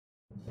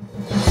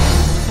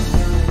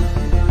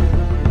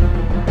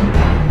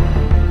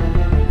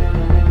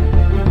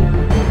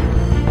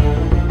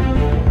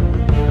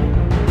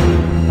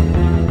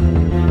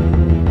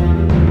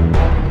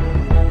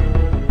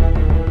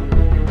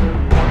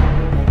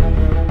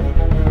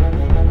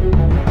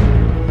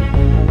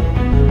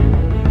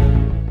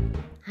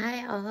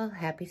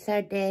Happy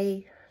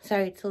Saturday.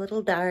 Sorry it's a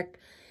little dark.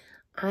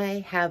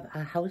 I have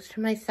a house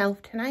to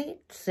myself tonight,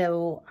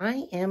 so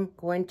I am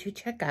going to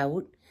check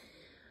out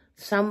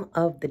some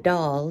of the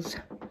dolls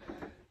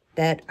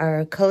that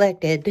are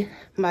collected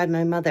by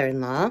my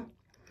mother-in-law.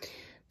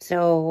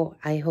 So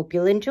I hope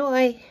you'll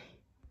enjoy.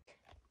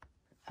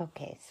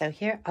 Okay, so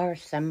here are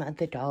some of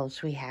the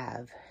dolls we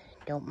have.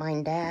 Don't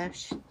Mind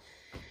Dash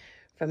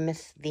from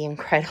Miss The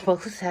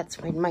Incredibles. That's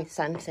been my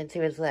son since he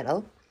was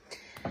little.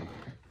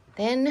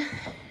 Then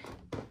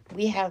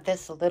we have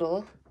this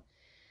little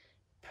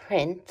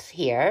prince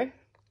here.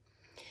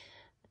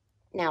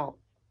 Now,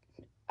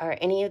 are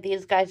any of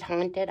these guys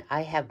haunted?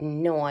 I have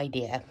no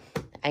idea.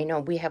 I know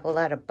we have a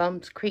lot of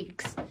bumps,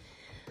 creaks.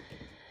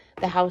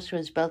 The house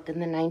was built in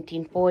the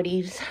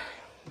 1940s.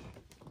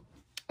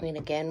 And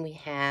again, we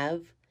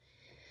have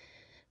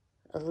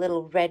a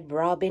little Red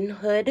Robin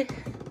Hood.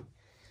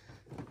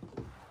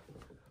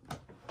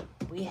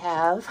 We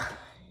have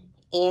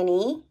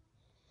Annie,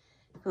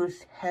 who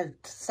has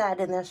sat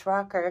in this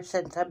rocker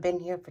since I've been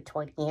here for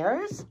 20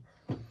 years.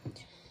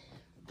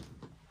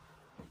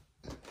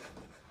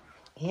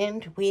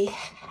 And we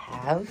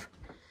have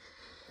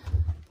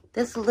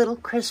this little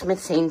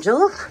Christmas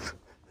angel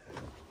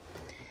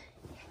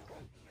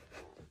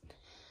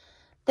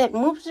that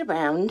moves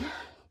around,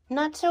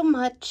 not so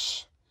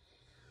much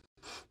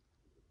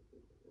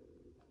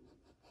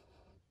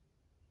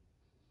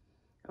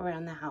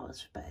around the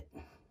house, but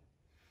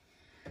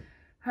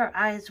her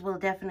eyes will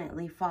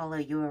definitely follow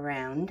you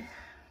around.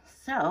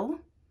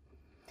 So,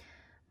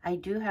 I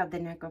do have the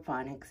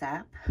Necrophonics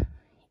app,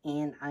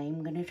 and I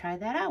am going to try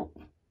that out.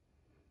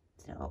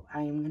 So, I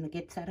am going to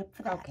get set up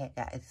for that. Okay,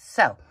 guys.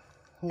 So,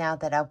 now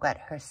that I've got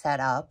her set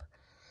up,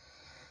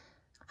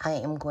 I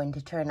am going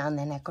to turn on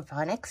the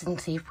Necrophonics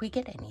and see if we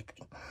get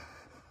anything.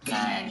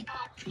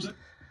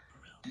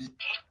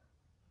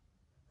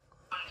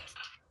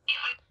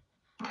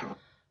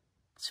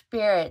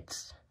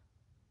 Spirits.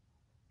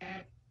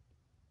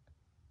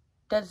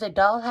 Does the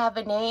doll have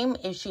a name?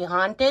 Is she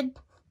haunted?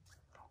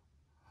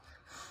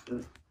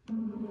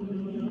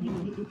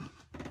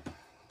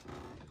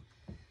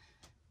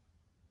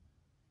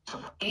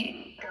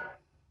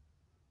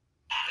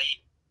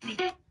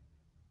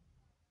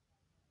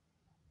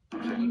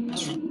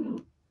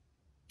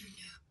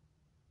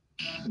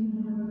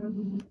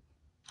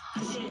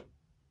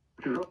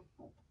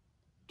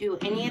 Do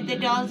any of the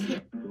dolls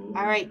here?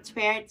 All right,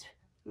 spirits,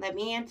 let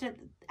me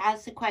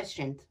ask the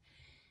questions.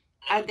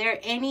 Are there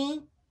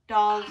any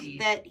dolls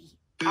that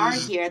are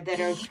here that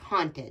are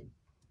haunted?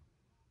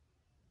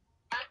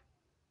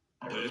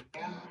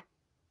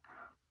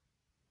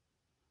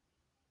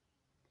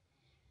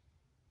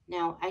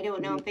 Now, I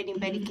don't know if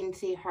anybody can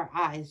see her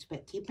eyes,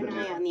 but keep an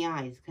eye on the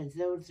eyes, because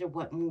those are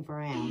what move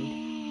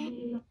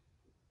around.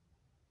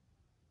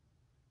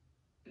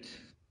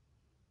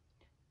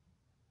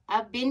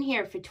 I've been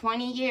here for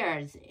 20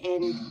 years,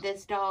 and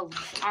this doll's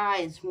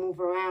eyes move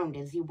around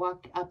as he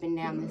walked up and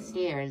down the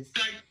stairs.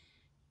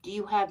 Do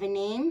you have a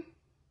name?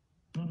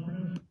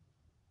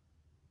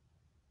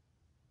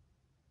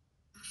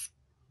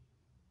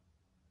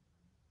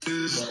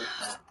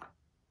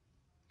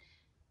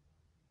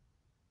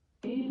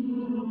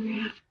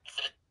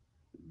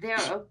 There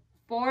are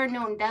 4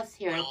 known deaths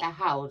here at the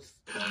house.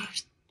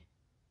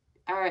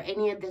 Are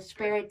any of the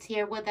spirits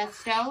here with us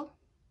still?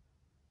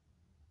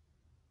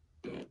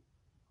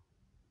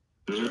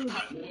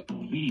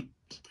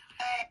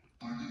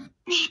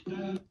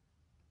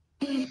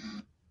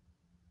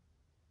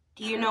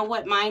 Do you know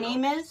what my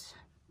name is?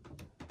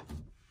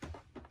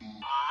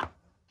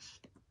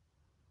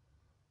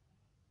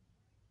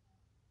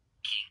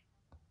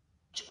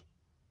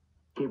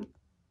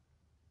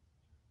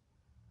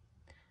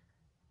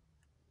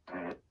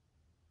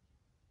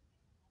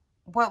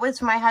 What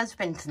was my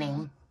husband's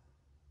name?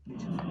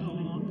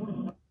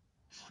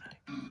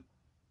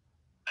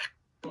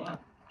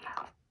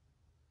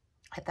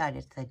 I thought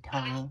it said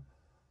Tony.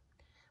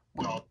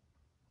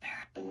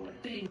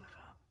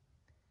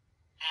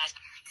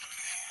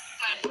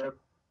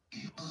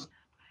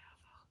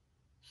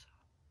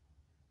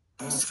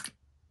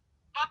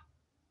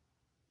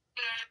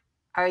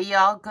 Are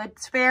y'all good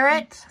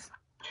spirits?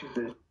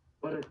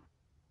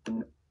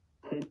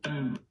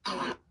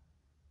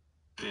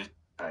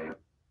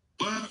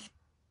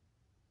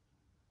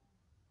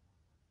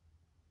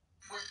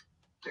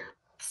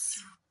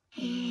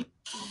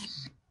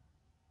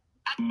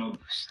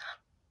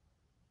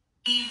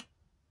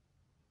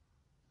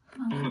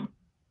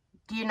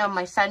 Do you know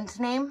my son's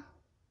name?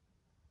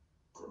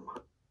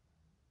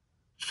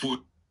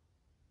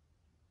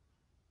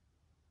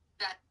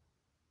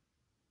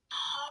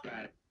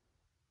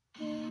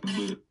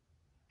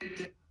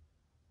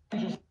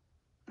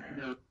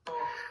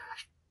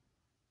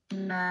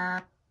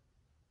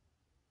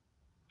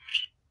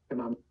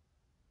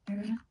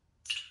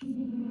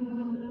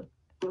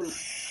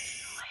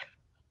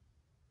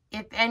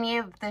 If any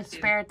of the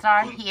spirits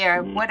are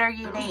here, what are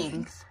your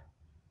names?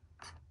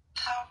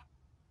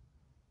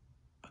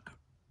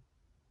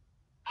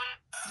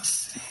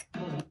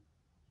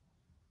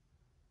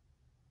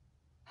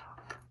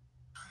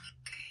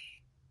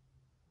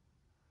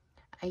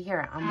 stay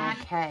here.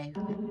 I'm okay.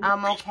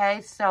 I'm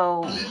okay,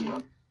 so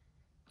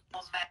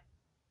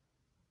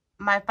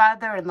my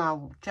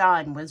father-in-law,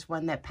 John, was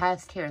one that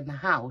passed here in the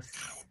house.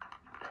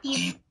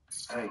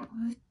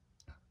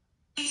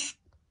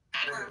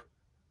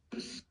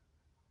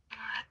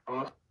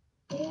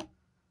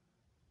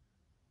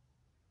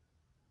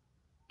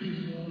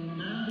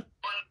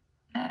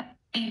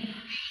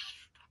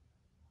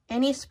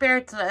 Any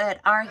spirits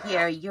that are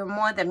here, you're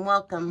more than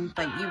welcome,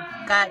 but you've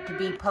got to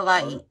be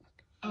polite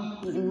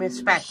and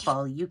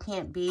respectful. You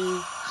can't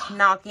be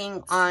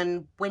knocking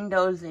on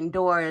windows and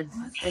doors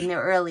in the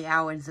early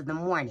hours of the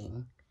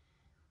morning.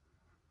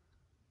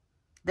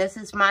 This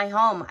is my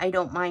home. I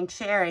don't mind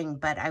sharing,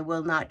 but I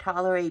will not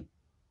tolerate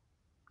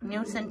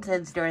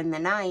nuisances during the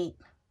night.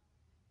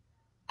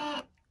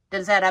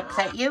 Does that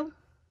upset you?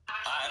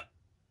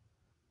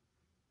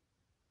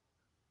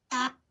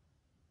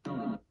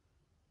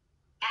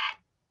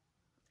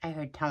 I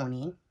heard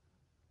Tony.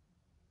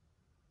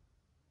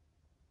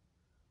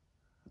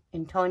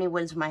 And Tony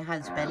was my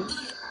husband.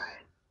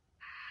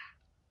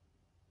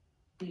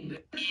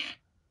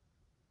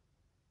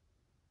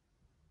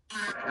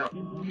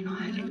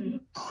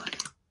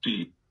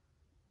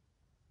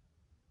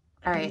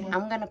 All right,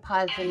 I'm going to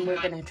pause and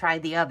we're going to try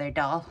the other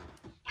doll.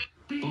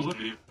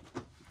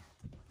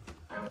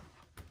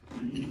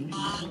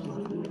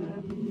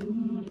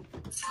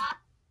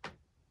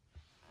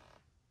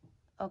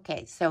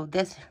 Okay, so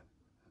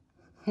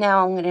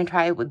now I'm going to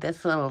try it with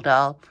this little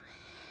doll.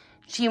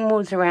 She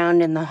moves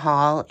around in the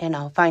hall, and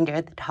I'll find her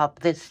at the top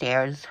of the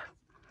stairs.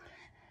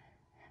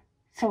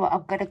 So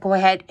I'm going to go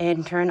ahead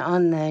and turn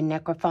on the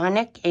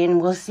necrophonic, and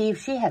we'll see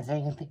if she has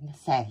anything to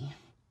say.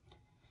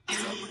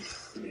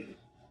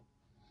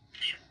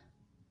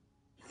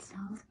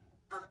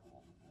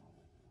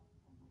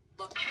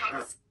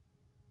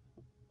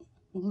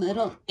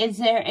 Is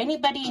there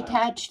anybody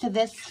attached to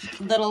this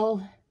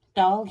little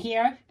doll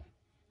here?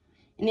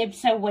 And if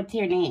so, what's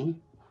your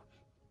name?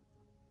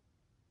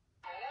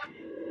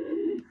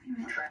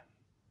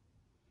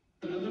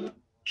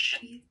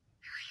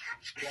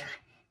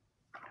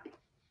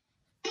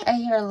 I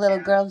hear a little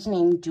girl's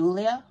named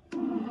Julia.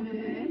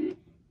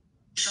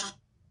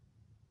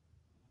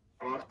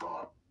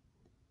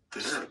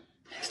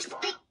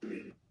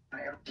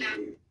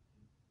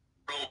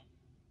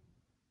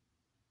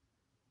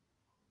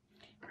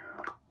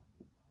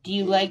 Do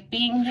you like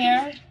being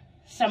here?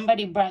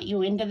 Somebody brought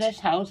you into this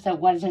house that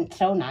wasn't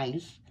so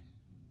nice.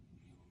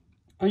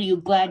 Are you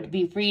glad to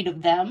be freed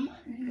of them?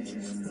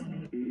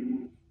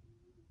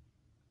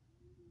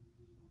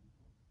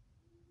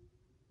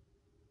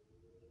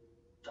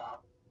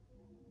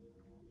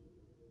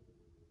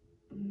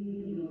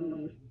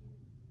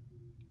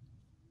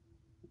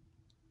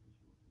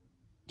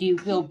 Do you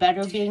feel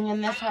better being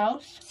in this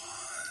house?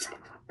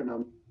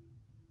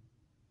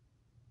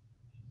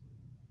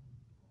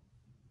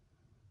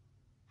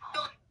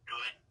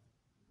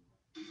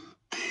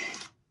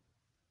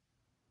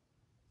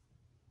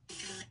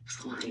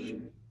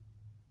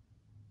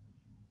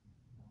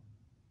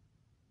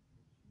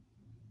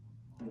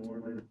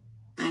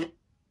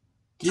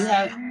 Do you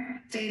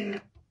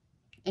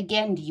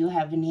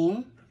have a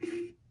name?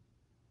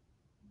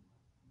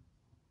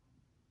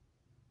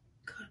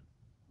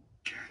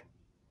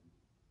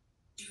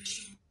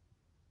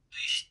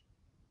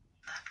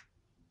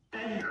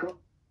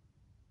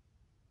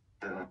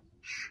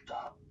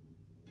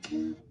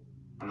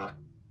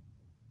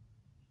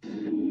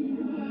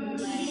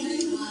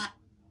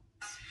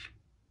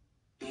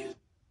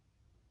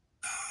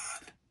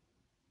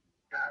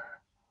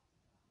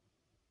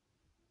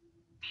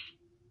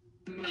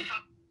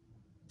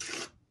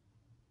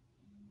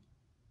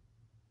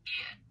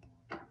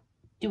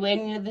 Do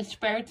any of the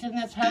spirits in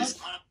this house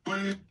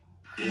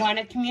want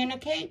to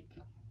communicate?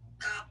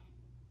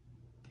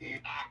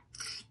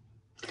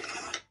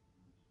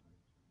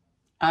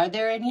 Are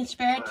there any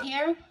spirits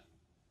here?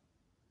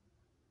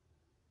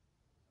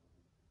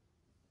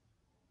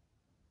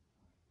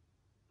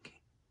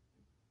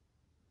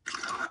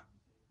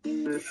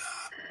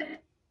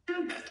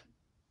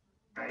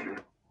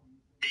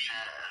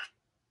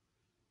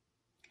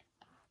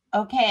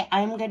 Okay,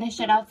 I'm going to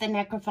shut off the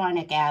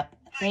necrophonic app.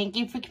 Thank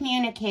you for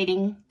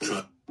communicating.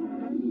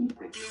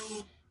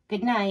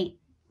 Good night.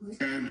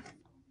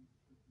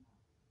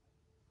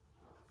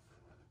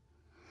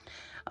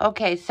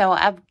 Okay, so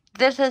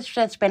this has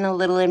just been a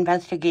little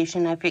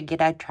investigation I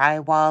figured I'd try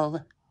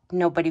while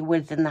nobody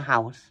was in the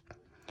house.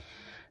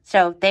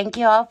 So thank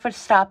you all for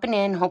stopping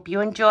in. Hope you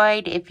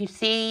enjoyed. If you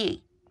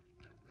see,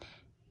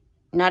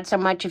 not so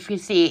much if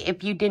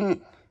you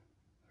didn't,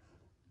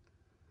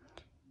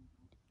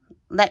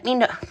 let me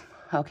know.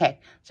 Okay,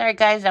 sorry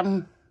guys,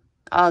 I'm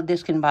all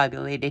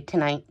discombobulated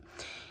tonight.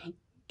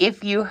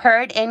 If you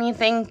heard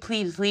anything,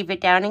 please leave it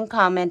down in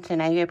comments,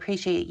 and I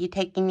appreciate you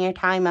taking your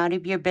time out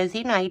of your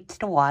busy nights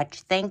to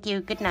watch. Thank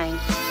you. Good night.